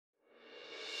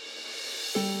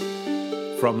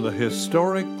From the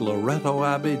historic Loretto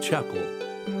Abbey Chapel,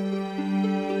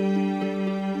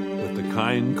 with the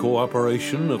kind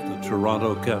cooperation of the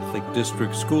Toronto Catholic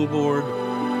District School Board,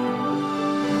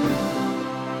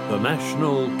 the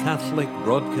National Catholic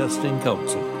Broadcasting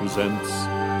Council presents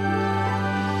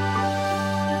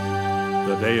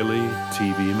the Daily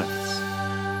TV Mass.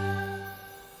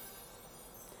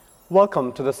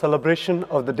 Welcome to the celebration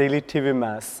of the Daily TV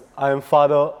Mass. I am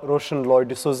Father Roshan Lloyd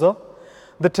D'Souza.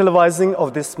 The televising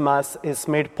of this Mass is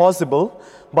made possible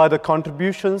by the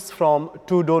contributions from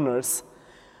two donors.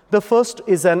 The first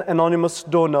is an anonymous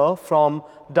donor from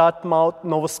Dartmouth,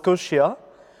 Nova Scotia,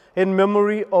 in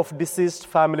memory of deceased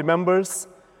family members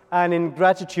and in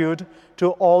gratitude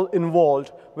to all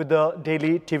involved with the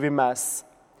Daily TV Mass.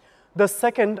 The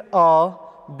second are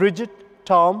Bridget,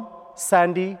 Tom,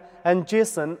 Sandy, and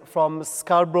Jason from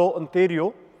Scarborough,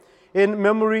 Ontario, in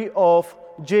memory of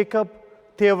Jacob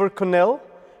Theodore Connell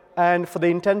and for the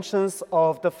intentions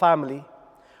of the family.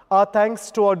 Our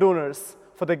thanks to our donors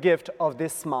for the gift of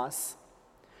this Mass.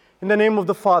 In the name of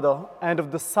the Father, and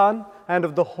of the Son, and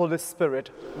of the Holy Spirit.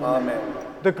 Amen.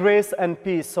 The grace and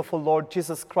peace of our Lord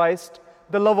Jesus Christ,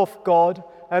 the love of God,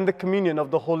 and the communion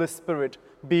of the Holy Spirit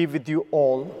be with you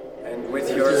all. And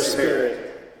with your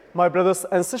spirit. My brothers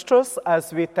and sisters,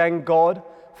 as we thank God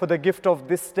for the gift of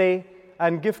this day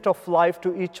and gift of life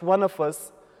to each one of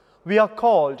us, we are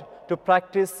called to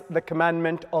practice the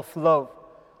commandment of love,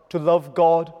 to love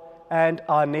God and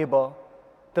our neighbor.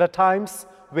 There are times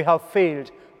we have failed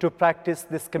to practice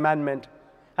this commandment,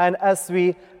 and as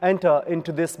we enter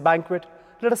into this banquet,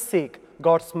 let us seek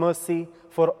God's mercy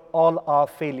for all our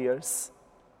failures.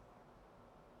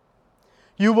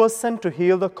 You were sent to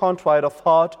heal the contrite of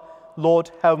heart.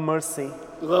 Lord, have mercy.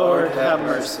 Lord, have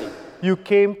mercy. You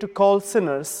came to call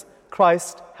sinners.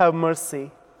 Christ, have mercy.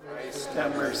 Christ,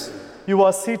 have mercy. You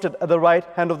are seated at the right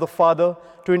hand of the Father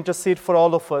to intercede for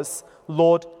all of us.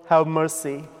 Lord, have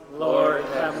mercy. Lord,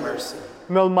 have mercy.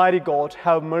 May Almighty God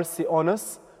have mercy on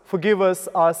us, forgive us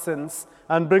our sins,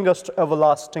 and bring us to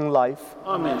everlasting life.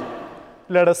 Amen.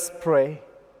 Let us pray.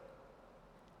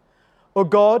 O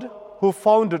God, who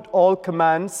founded all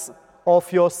commands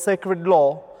of your sacred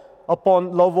law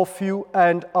upon love of you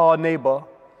and our neighbor,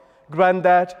 grant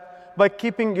that by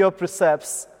keeping your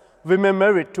precepts, we may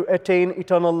merit to attain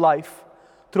eternal life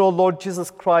through our Lord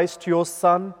Jesus Christ, your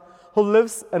Son, who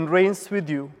lives and reigns with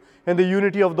you in the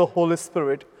unity of the Holy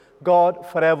Spirit, God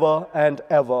forever and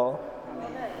ever.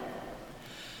 Amen.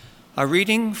 A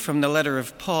reading from the letter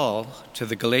of Paul to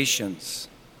the Galatians.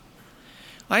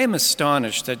 I am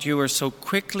astonished that you are so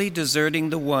quickly deserting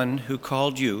the one who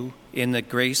called you in the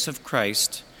grace of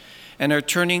Christ and are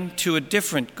turning to a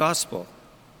different gospel.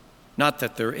 Not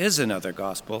that there is another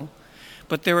gospel,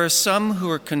 but there are some who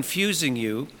are confusing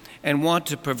you and want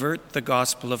to pervert the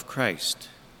gospel of Christ.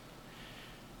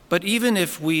 But even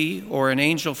if we or an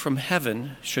angel from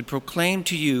heaven should proclaim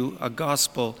to you a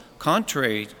gospel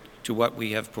contrary to what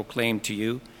we have proclaimed to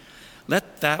you,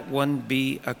 let that one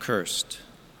be accursed.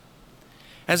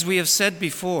 As we have said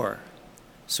before,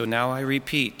 so now I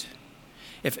repeat,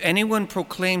 if anyone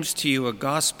proclaims to you a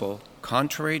gospel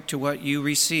contrary to what you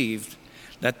received,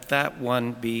 let that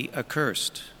one be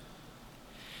accursed.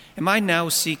 Am I now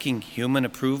seeking human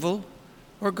approval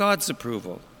or God's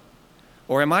approval?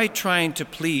 Or am I trying to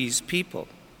please people?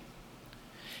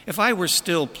 If I were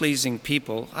still pleasing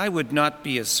people, I would not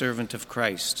be a servant of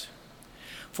Christ.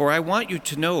 For I want you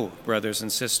to know, brothers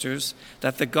and sisters,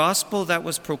 that the gospel that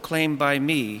was proclaimed by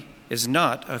me is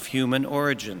not of human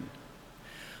origin.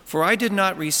 For I did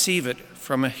not receive it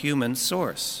from a human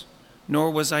source, nor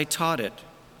was I taught it,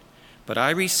 but I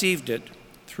received it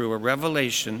through a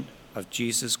revelation of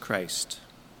Jesus Christ.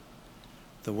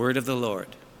 The word of the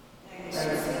Lord. Thanks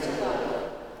be to God.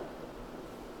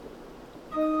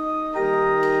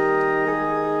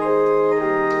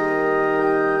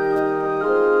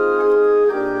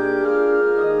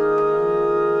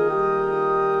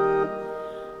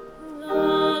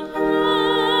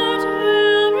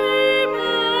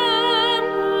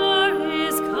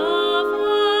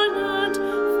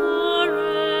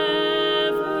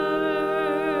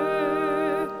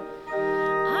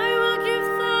 I will give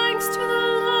thanks to the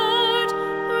Lord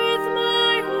with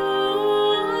my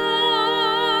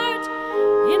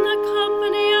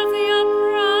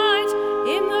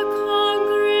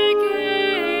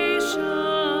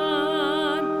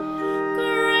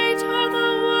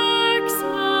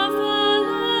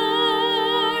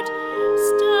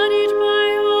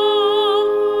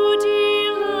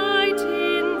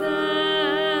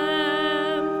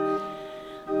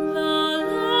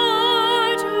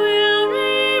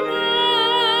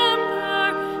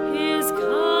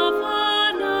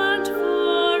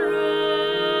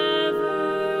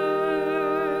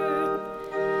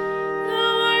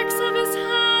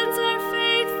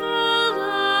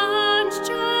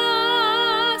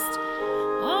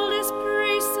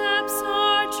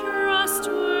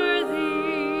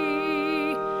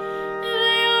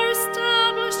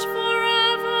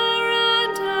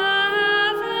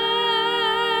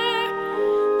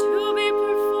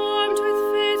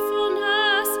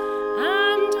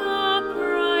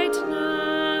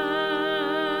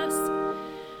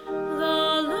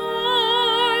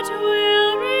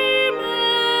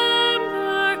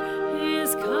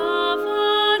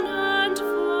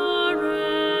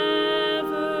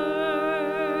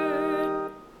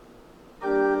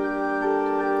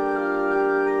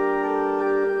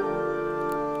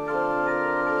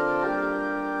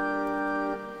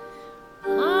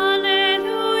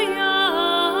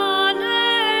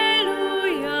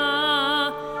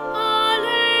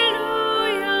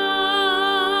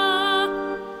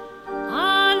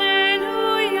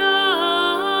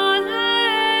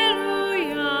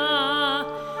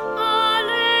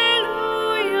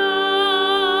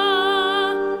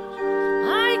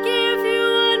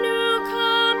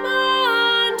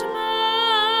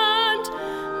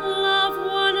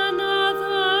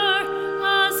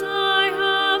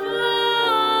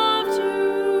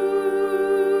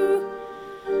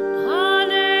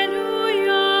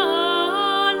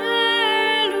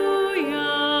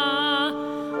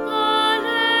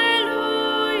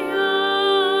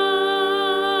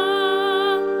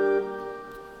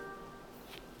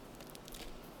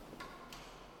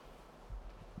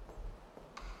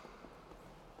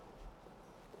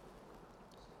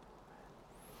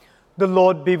The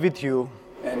Lord be with you.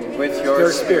 And with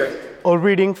your spirit. A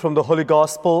reading from the Holy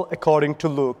Gospel according to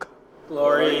Luke.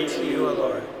 Glory to you, O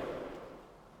Lord.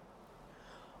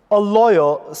 A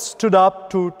lawyer stood up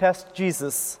to test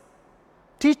Jesus.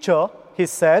 "Teacher," he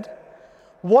said,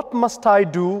 "what must I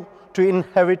do to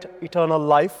inherit eternal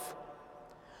life?"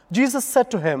 Jesus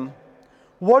said to him,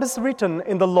 "What is written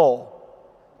in the law?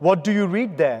 What do you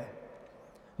read there?"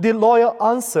 The lawyer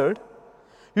answered,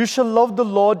 "You shall love the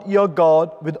Lord your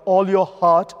God with all your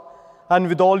heart, and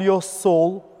with all your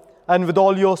soul, and with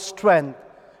all your strength,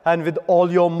 and with all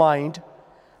your mind,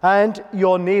 and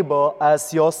your neighbor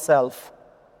as yourself."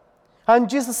 And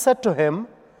Jesus said to him,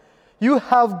 "You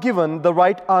have given the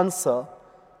right answer.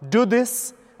 Do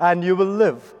this, and you will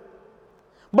live."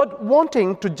 But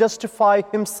wanting to justify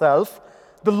himself,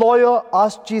 the lawyer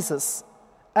asked Jesus,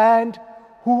 "And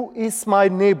who is my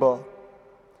neighbor?"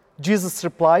 Jesus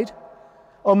replied,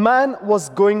 "A man was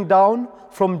going down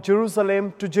from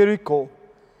Jerusalem to Jericho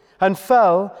and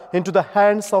fell into the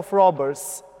hands of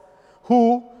robbers,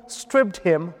 who stripped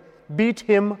him, beat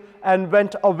him, and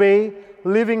went away,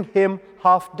 leaving him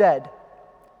half dead.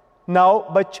 Now,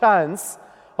 by chance,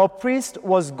 a priest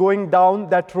was going down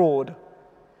that road,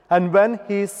 and when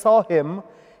he saw him,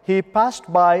 he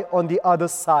passed by on the other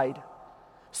side.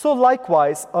 So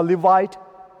likewise, a Levite,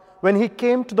 when he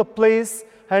came to the place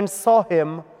and saw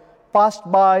him, passed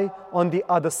by on the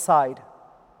other side.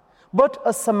 But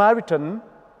a Samaritan,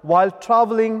 while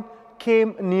traveling,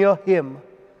 came near him,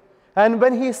 and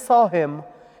when he saw him,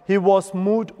 he was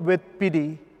moved with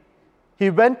pity. He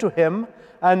went to him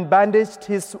and bandaged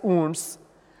his wounds,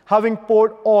 having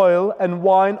poured oil and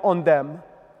wine on them.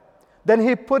 Then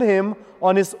he put him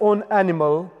on his own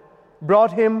animal,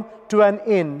 brought him to an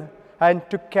inn, and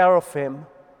took care of him.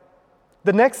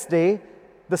 The next day,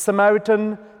 the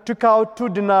Samaritan took out 2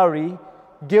 denarii,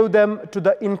 gave them to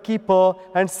the innkeeper,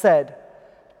 and said,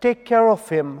 "Take care of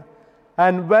him,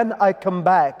 and when I come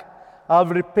back, I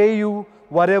will repay you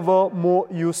whatever more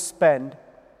you spend."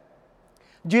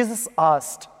 Jesus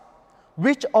asked,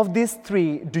 "Which of these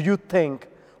 3 do you think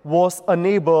was a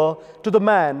neighbor to the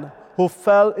man who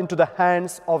fell into the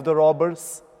hands of the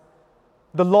robbers?"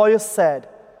 The lawyer said,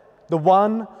 "The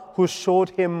one who showed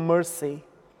him mercy."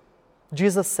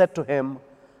 Jesus said to him,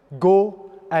 "Go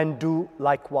and do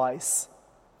likewise."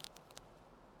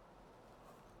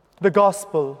 The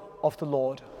Gospel of the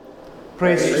Lord.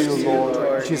 Praise to you,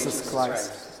 Lord Jesus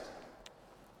Christ.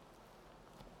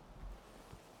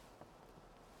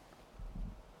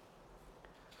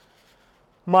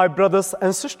 My brothers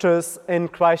and sisters in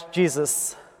Christ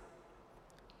Jesus,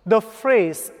 the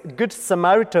phrase Good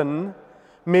Samaritan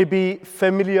may be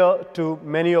familiar to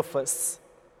many of us.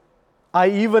 I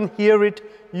even hear it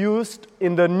used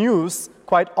in the news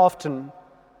quite often.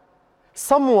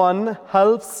 Someone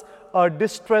helps a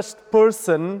distressed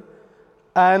person,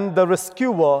 and the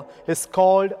rescuer is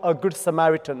called a Good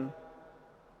Samaritan.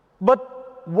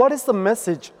 But what is the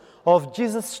message of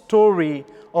Jesus' story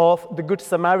of the Good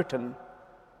Samaritan?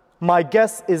 My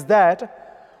guess is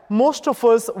that most of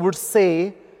us would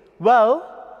say, well,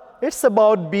 it's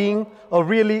about being a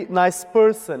really nice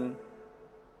person.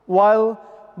 While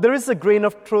there is a grain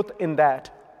of truth in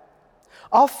that.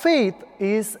 Our faith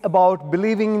is about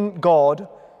believing in God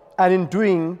and in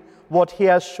doing what He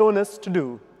has shown us to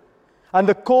do. And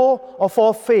the core of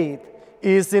our faith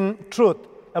is in truth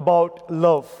about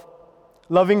love.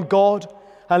 Loving God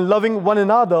and loving one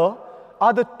another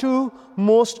are the 2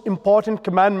 most important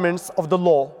commandments of the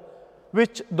law,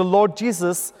 which the Lord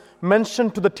Jesus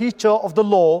mentioned to the teacher of the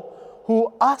law,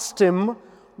 who asked him,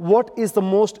 "What is the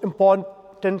most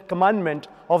important commandment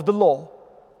of the law?"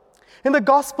 In the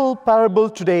gospel parable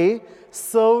today,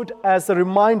 served as a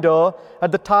reminder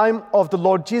at the time of the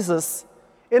Lord Jesus,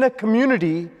 in a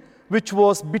community which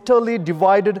was bitterly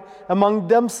divided among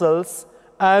themselves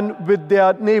and with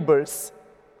their neighbors,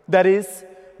 that is,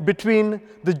 between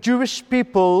the Jewish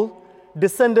people,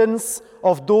 descendants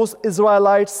of those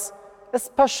Israelites,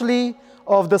 especially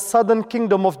of the southern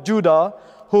kingdom of Judah,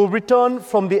 who returned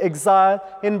from the exile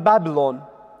in Babylon,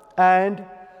 and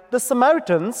the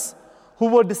Samaritans, who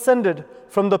were descended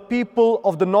from the people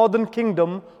of the northern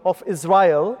kingdom of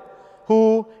Israel,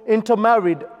 who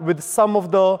intermarried with some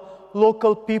of the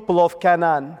local people of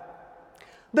Canaan.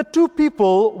 The 2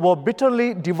 people were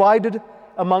bitterly divided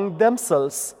among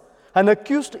themselves and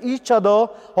accused each other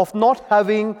of not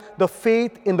having the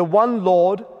faith in the one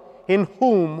Lord, in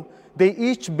whom they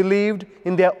each believed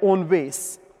in their own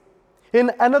ways.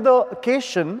 In another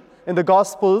occasion in the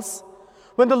Gospels,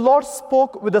 when the Lord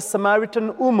spoke with a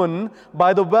Samaritan woman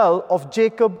by the well of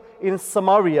Jacob in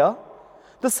Samaria,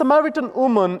 the Samaritan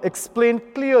woman explained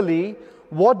clearly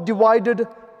what divided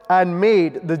and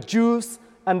made the Jews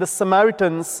and the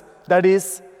Samaritans, that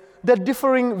is, their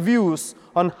differing views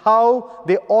on how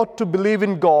they ought to believe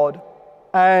in God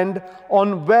and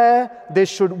on where they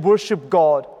should worship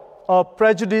God, a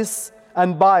prejudice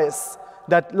and bias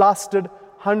that lasted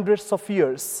hundreds of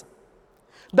years.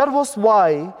 That was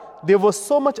why they were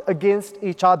so much against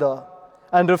each other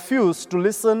and refused to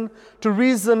listen to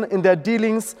reason in their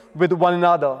dealings with one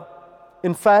another.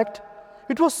 In fact,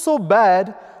 it was so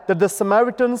bad that the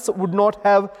Samaritans would not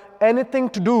have anything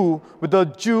to do with a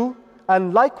Jew,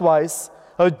 and likewise,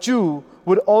 a Jew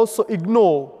would also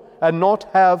ignore and not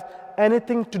have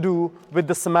anything to do with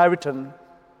the Samaritan.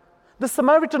 The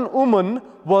Samaritan woman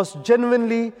was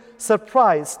genuinely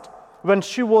surprised when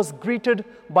she was greeted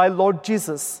by Lord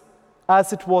Jesus,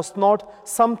 as it was not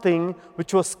something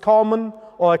which was common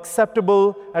or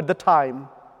acceptable at the time.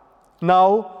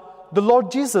 Now, the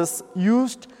Lord Jesus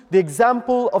used the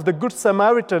example of the Good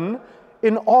Samaritan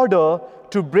in order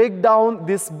to break down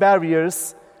these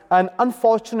barriers and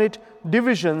unfortunate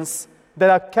divisions that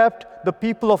have kept the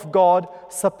people of God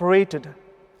separated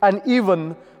and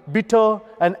even bitter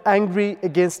and angry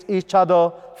against each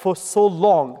other for so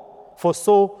long, for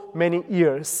so many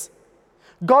years.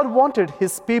 God wanted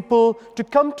His people to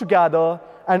come together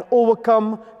and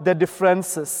overcome their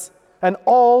differences and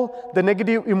all the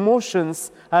negative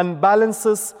emotions and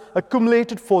balances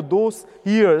accumulated for those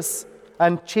years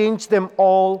and change them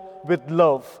all with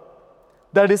love.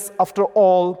 That is, after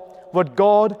all, what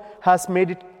God has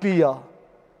made it clear,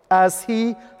 as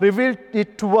He revealed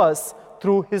it to us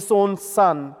through His own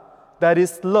Son. That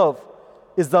is, love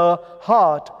is the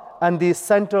heart and the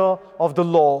center of the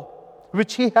law,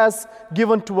 which He has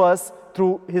given to us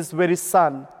through His very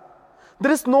Son.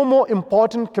 There is no more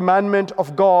important commandment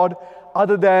of God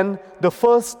other than the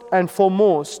first and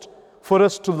foremost, for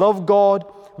us to love God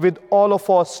with all of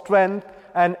our strength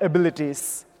and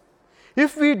abilities.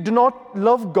 If we do not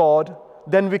love God,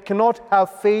 then we cannot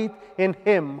have faith in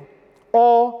Him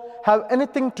or have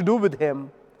anything to do with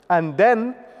Him. And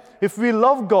then, if we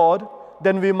love God,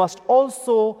 then we must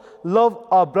also love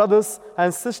our brothers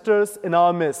and sisters in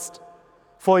our midst.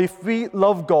 For if we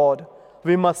love God,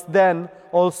 we must then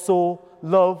also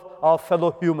love our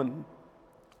fellow human.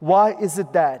 Why is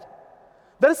it that?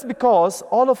 That is because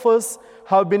all of us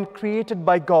have been created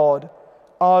by God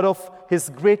out of His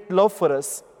great love for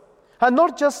us, and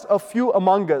not just a few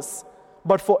among us,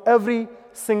 but for every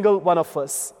single one of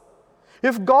us.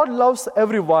 If God loves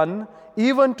everyone,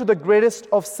 even to the greatest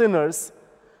of sinners,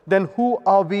 then who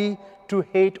are we to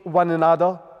hate one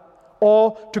another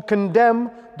or to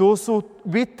condemn those who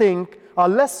we think are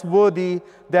less worthy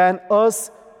than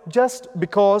us just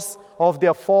because of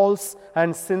their faults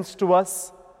and sins to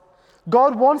us?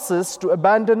 God wants us to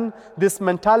abandon this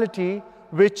mentality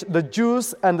which the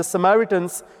Jews and the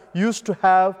Samaritans used to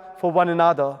have for one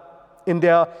another in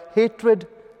their hatred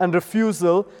and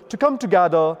refusal to come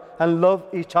together and love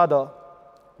each other.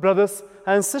 Brothers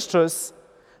and sisters,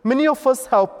 many of us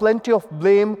have plenty of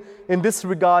blame in this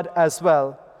regard as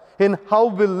well, in how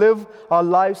we live our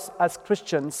lives as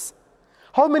Christians.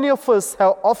 How many of us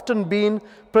have often been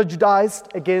prejudiced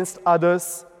against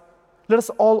others? Let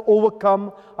us all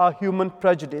overcome our human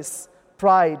prejudice,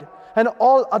 pride, and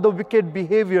all other wicked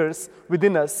behaviors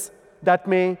within us that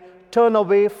may turn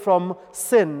away from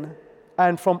sin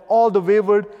and from all the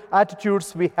wayward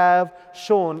attitudes we have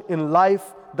shown in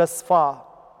life thus far.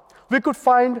 We could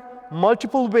find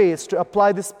multiple ways to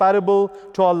apply this parable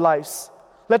to our lives.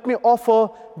 Let me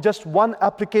offer just one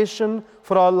application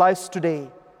for our lives today.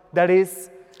 That is,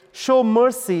 show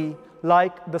mercy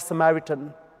like the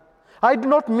Samaritan. I do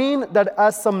not mean that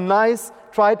as some nice,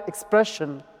 trite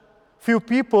expression. Few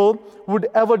people would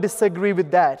ever disagree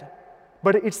with that.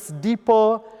 But it's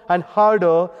deeper and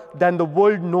harder than the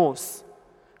world knows.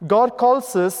 God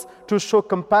calls us to show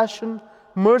compassion,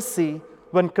 mercy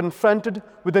when confronted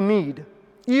with a need,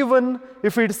 even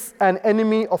if it's an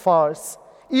enemy of ours,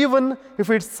 even if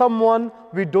it's someone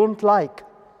we don't like,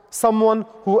 someone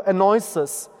who annoys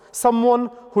us,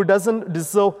 someone who doesn't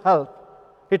deserve help.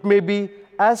 It may be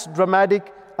as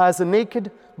dramatic as a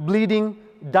naked, bleeding,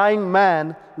 dying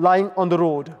man lying on the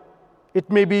road. It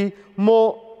may be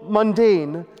more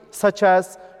mundane, such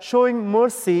as showing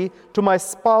mercy to my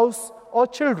spouse or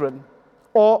children,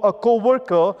 or a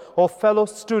co-worker or fellow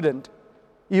student.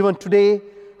 Even today,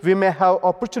 we may have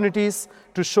opportunities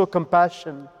to show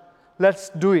compassion. Let's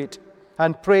do it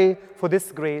and pray for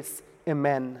this grace.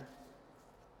 Amen.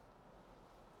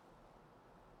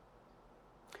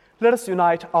 Let us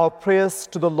unite our prayers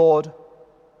to the Lord.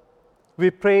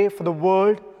 We pray for the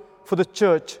world, for the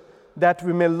church, that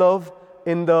we may love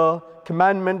in the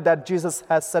commandment that Jesus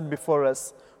has set before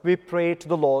us. we pray to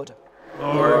the Lord.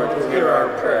 Lord, hear our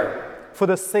prayer. For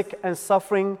the sick and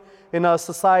suffering in our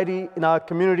society, in our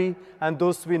community, and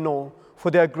those we know,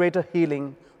 for their greater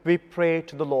healing, we pray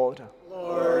to the Lord.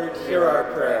 Lord, hear our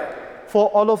prayer. For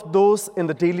all of those in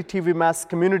the Daily TV Mass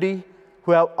community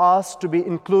who have asked to be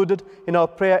included in our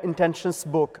prayer intentions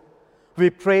book, we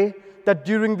pray that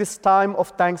during this time of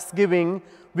thanksgiving,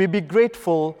 we be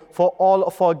grateful for all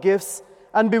of our gifts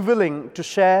and be willing to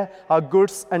share our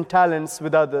goods and talents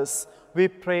with others. We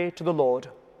pray to the Lord.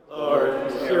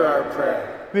 Lord, hear our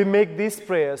prayer. We make these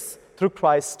prayers through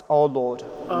Christ our Lord.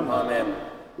 Amen.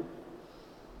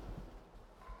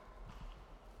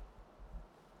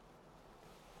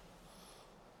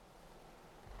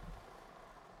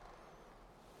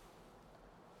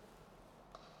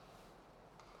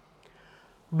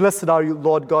 Blessed are you,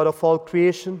 Lord God of all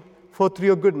creation, for through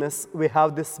your goodness we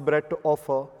have this bread to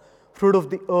offer, fruit of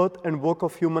the earth and work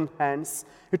of human hands.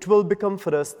 It will become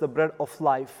for us the bread of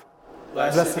life.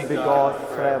 Blessed be God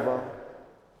forever.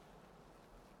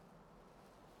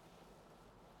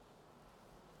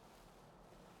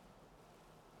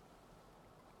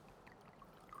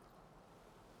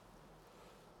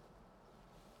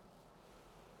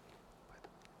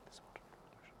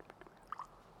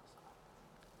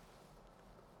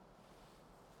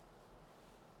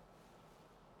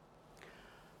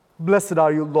 Blessed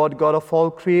are you, Lord God of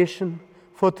all creation,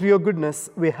 for through your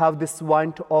goodness we have this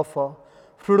wine to offer,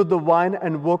 fruit of the vine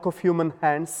and work of human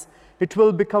hands. It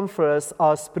will become for us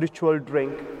our spiritual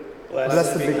drink.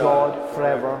 Blessed be God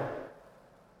forever.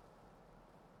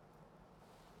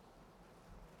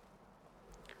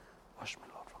 Wash me,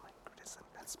 Lord, from my iniquities and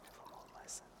cleanse me from all my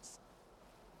sins.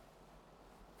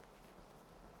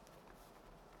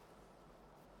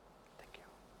 Thank you.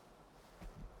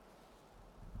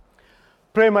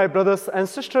 Pray, my brothers and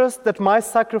sisters, that my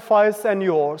sacrifice and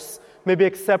yours may be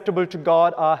acceptable to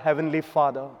God, our Heavenly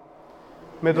Father.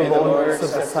 May the Lord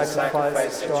accept the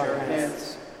sacrifice at your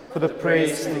hands for the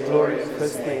praise and glory of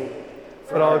his name,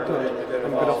 for our good and good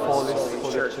of all his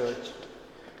holy church.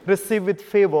 Receive with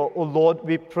favor, O Lord,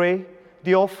 we pray,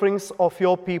 the offerings of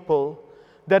your people,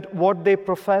 that what they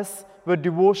profess with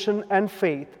devotion and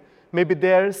faith may be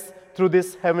theirs through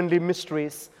these heavenly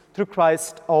mysteries, through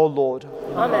Christ our Lord.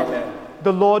 Amen.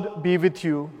 The Lord be with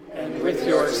you. And with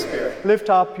your spirit.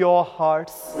 Lift up your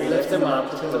hearts. We lift them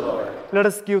up to the Lord. Let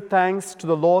us give thanks to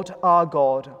the Lord our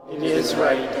God. It is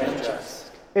right and just.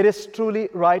 It is truly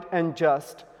right and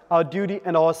just, our duty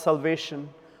and our salvation,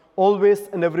 always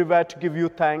and everywhere to give you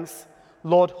thanks,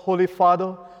 Lord, Holy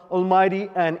Father, Almighty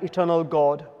and eternal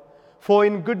God. For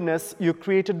in goodness you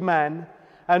created man,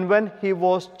 and when he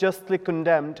was justly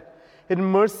condemned, in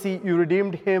mercy you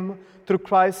redeemed him through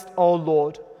Christ our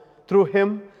Lord. Through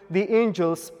him the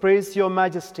angels praise your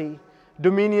majesty,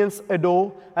 dominions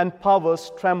adore, and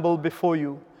powers tremble before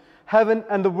you. Heaven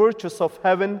and the virtues of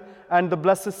heaven and the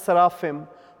blessed seraphim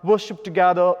worship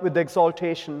together with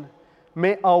exaltation.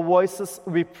 May our voices,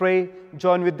 we pray,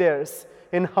 join with theirs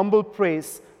in humble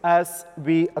praise as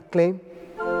we acclaim.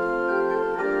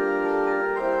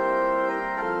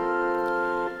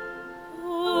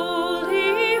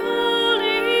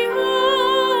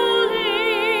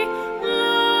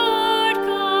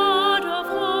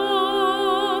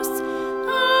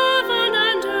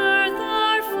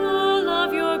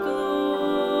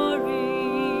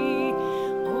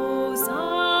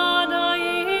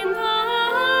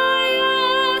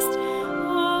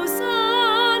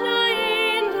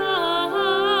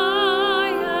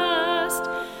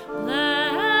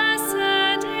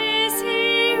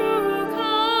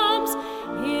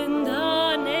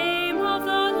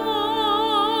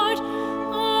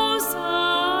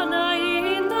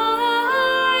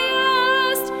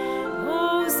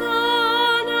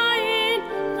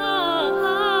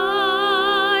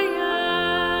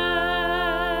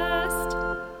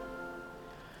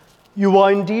 You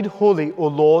are indeed holy, O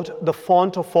Lord, the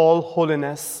fount of all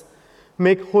holiness.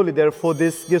 Make holy, therefore,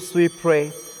 these gifts, we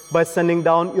pray, by sending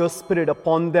down your Spirit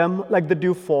upon them like the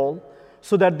dewfall,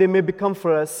 so that they may become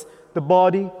for us the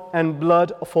body and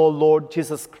blood of our Lord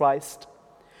Jesus Christ.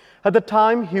 At the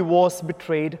time he was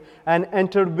betrayed and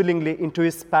entered willingly into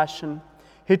his passion,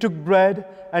 he took bread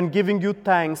and, giving you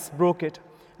thanks, broke it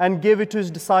and gave it to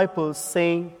his disciples,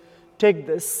 saying, "Take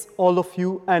this, all of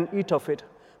you, and eat of it.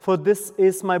 For this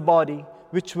is my body,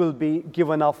 which will be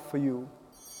given up for you."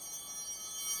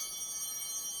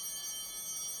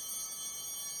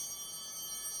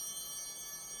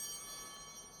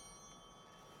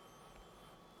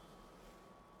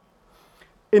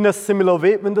 In a similar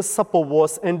way, when the supper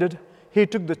was ended, he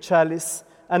took the chalice,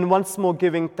 and once more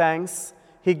giving thanks,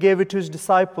 he gave it to his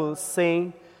disciples,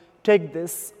 saying, Take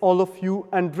this, all of you,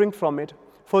 and drink from it,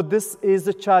 for this is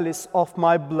the chalice of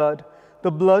my blood,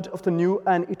 the blood of the new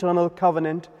and eternal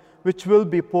covenant, which will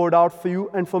be poured out for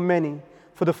you and for many,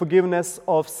 for the forgiveness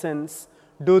of sins.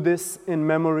 Do this in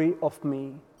memory of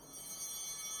me.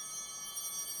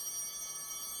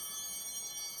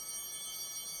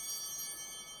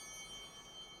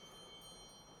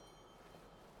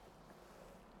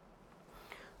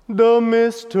 The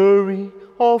mystery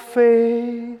of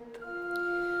faith.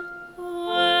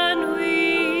 When we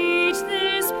eat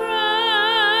this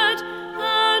bread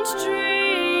and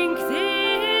drink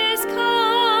this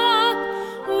cup,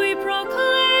 we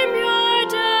proclaim your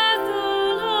death,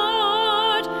 O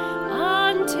Lord,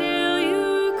 until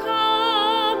you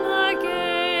come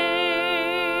again.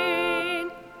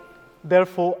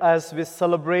 Therefore, as we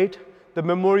celebrate the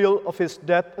memorial of his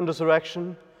death and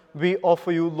resurrection, we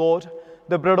offer you, Lord,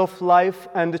 the bread of life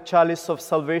and the chalice of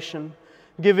salvation,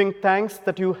 giving thanks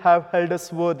that you have held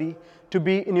us worthy to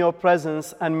be in your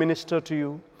presence and minister to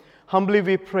you. Humbly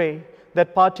we pray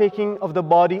that partaking of the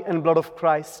body and blood of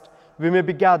Christ, we may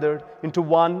be gathered into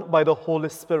one by the Holy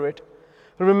Spirit.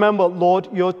 Remember, Lord,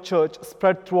 your church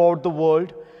spread throughout the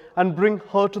world, and bring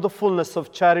her to the fullness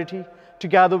of charity,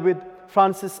 together with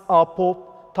Francis our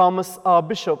Pope, Thomas our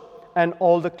Bishop, and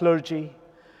all the clergy.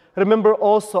 Remember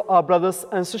also our brothers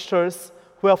and sisters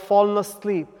who have fallen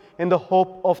asleep in the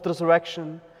hope of the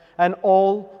resurrection, and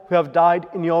all who have died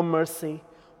in your mercy.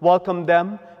 Welcome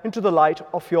them into the light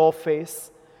of your face.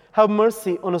 Have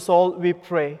mercy on us all, we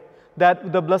pray, that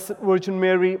with the Blessed Virgin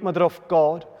Mary, Mother of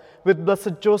God, with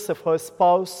Blessed Joseph, her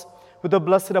spouse, with the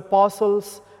blessed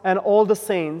apostles and all the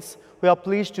saints who have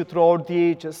pleased you throughout the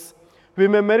ages, we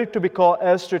may merit to be called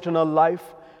heirs to eternal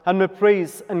life, and may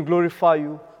praise and glorify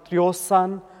you through your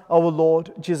Son, our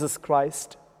Lord Jesus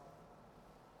Christ.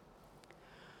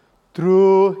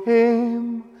 Through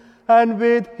him, and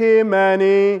with him, and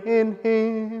in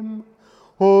him,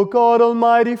 O God,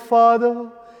 Almighty Father,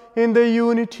 in the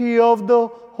unity of the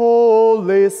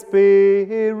Holy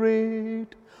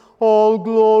Spirit, all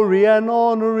glory and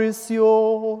honor is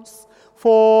yours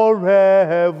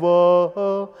forever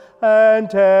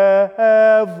and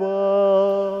ever.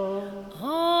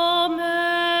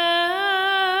 Amen.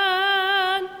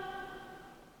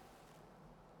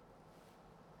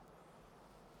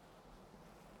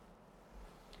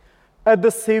 At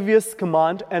the Savior's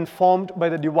command and formed by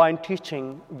the divine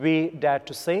teaching, we dare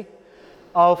to say,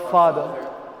 Our Father,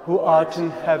 who art in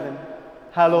heaven,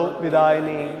 hallowed be thy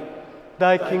name.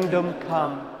 Thy kingdom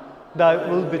come, thy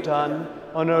will be done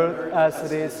on earth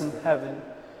as it is in heaven.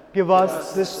 Give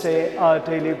us this day our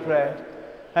daily bread,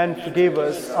 and forgive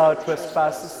us our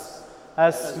trespasses,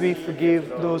 as we forgive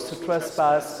those who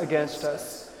trespass against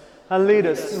us. And lead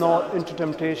us not into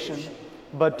temptation,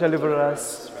 but deliver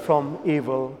us from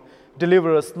evil.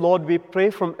 Deliver us, Lord, we pray,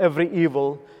 from every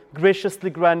evil. Graciously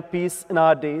grant peace in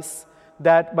our days,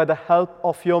 that by the help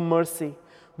of your mercy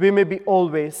we may be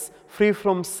always free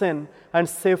from sin and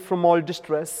safe from all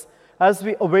distress, as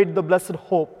we await the blessed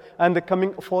hope and the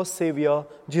coming of our Savior,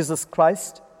 Jesus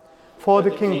Christ. For the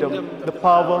kingdom, the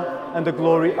power, and the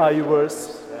glory are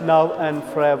yours, now and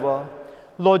forever.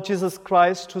 Lord Jesus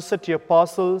Christ, who said to your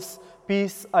apostles,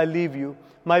 Peace I leave you,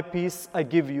 my peace I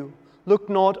give you. Look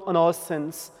not on our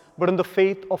sins, but on the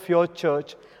faith of your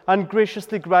church, and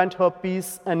graciously grant her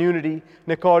peace and unity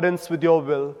in accordance with your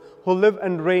will, who live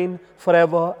and reign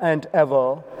forever and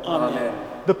ever. Amen.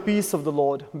 The peace of the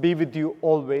Lord be with you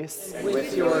always. And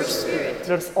with your spirit.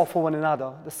 Let us offer one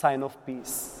another the sign of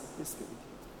peace. Peace be with you.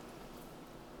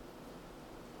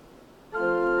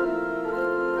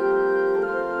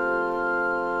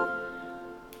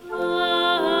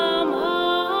 Lamb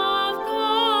of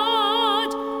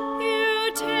God,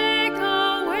 you take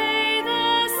away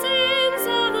the sins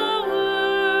of the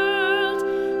world.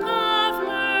 Have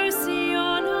mercy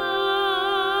on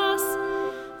us.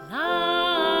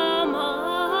 Lamb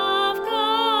of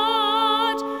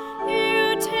God,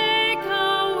 you take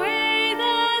away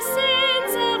the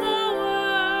sins of the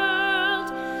world.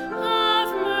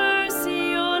 Have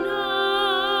mercy on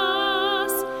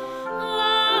us.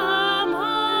 Lamb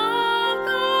of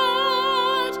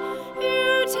God,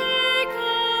 you take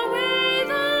away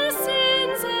the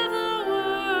sins of the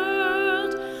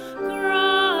world.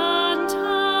 Grant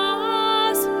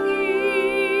us peace.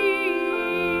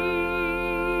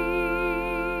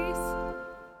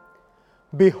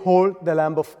 Behold the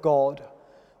Lamb of God.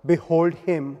 Behold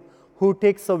him who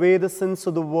takes away the sins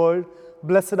of the world.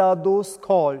 Blessed are those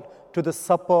called to the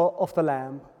supper of the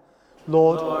Lamb.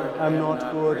 Lord, I am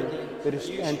not worthy that you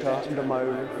should enter under my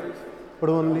roof, but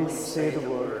only say the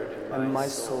word, and my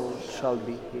soul shall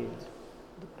be healed.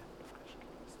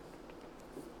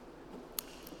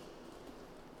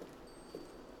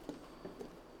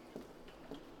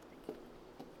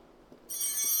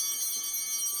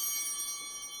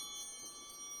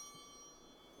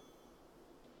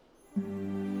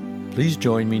 Please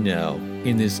join me now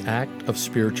in this act of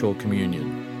spiritual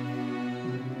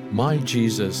communion. My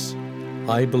Jesus,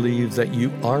 I believe that you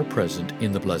are present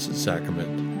in the Blessed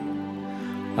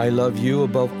Sacrament. I love you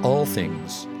above all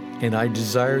things, and I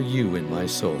desire you in my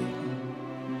soul.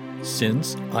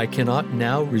 Since I cannot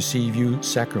now receive you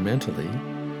sacramentally,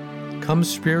 come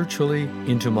spiritually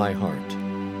into my heart,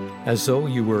 as though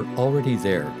you were already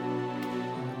there.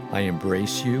 I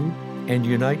embrace you and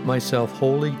unite myself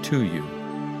wholly to you.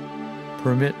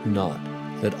 Permit not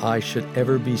that I should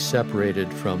ever be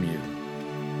separated from you.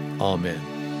 Amen.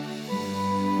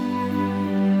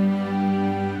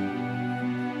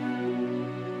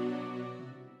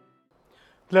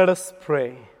 Let us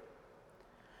pray.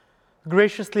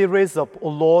 Graciously raise up, O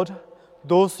Lord,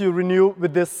 those you renew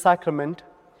with this sacrament,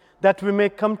 that we may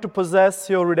come to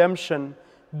possess your redemption,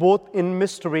 both in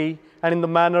mystery and in the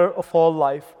manner of all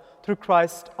life, through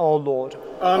Christ our Lord.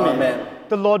 Amen.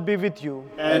 The Lord be with you.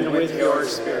 And with your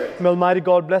spirit. May Almighty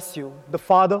God bless you, the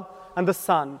Father, and the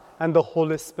Son, and the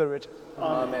Holy Spirit.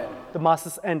 Amen. The Mass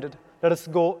is ended. Let us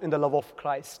go in the love of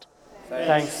Christ.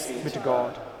 Thanks be to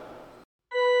God.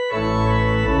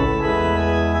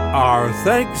 Our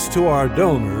thanks to our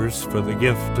donors for the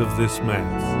gift of this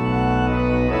Mass.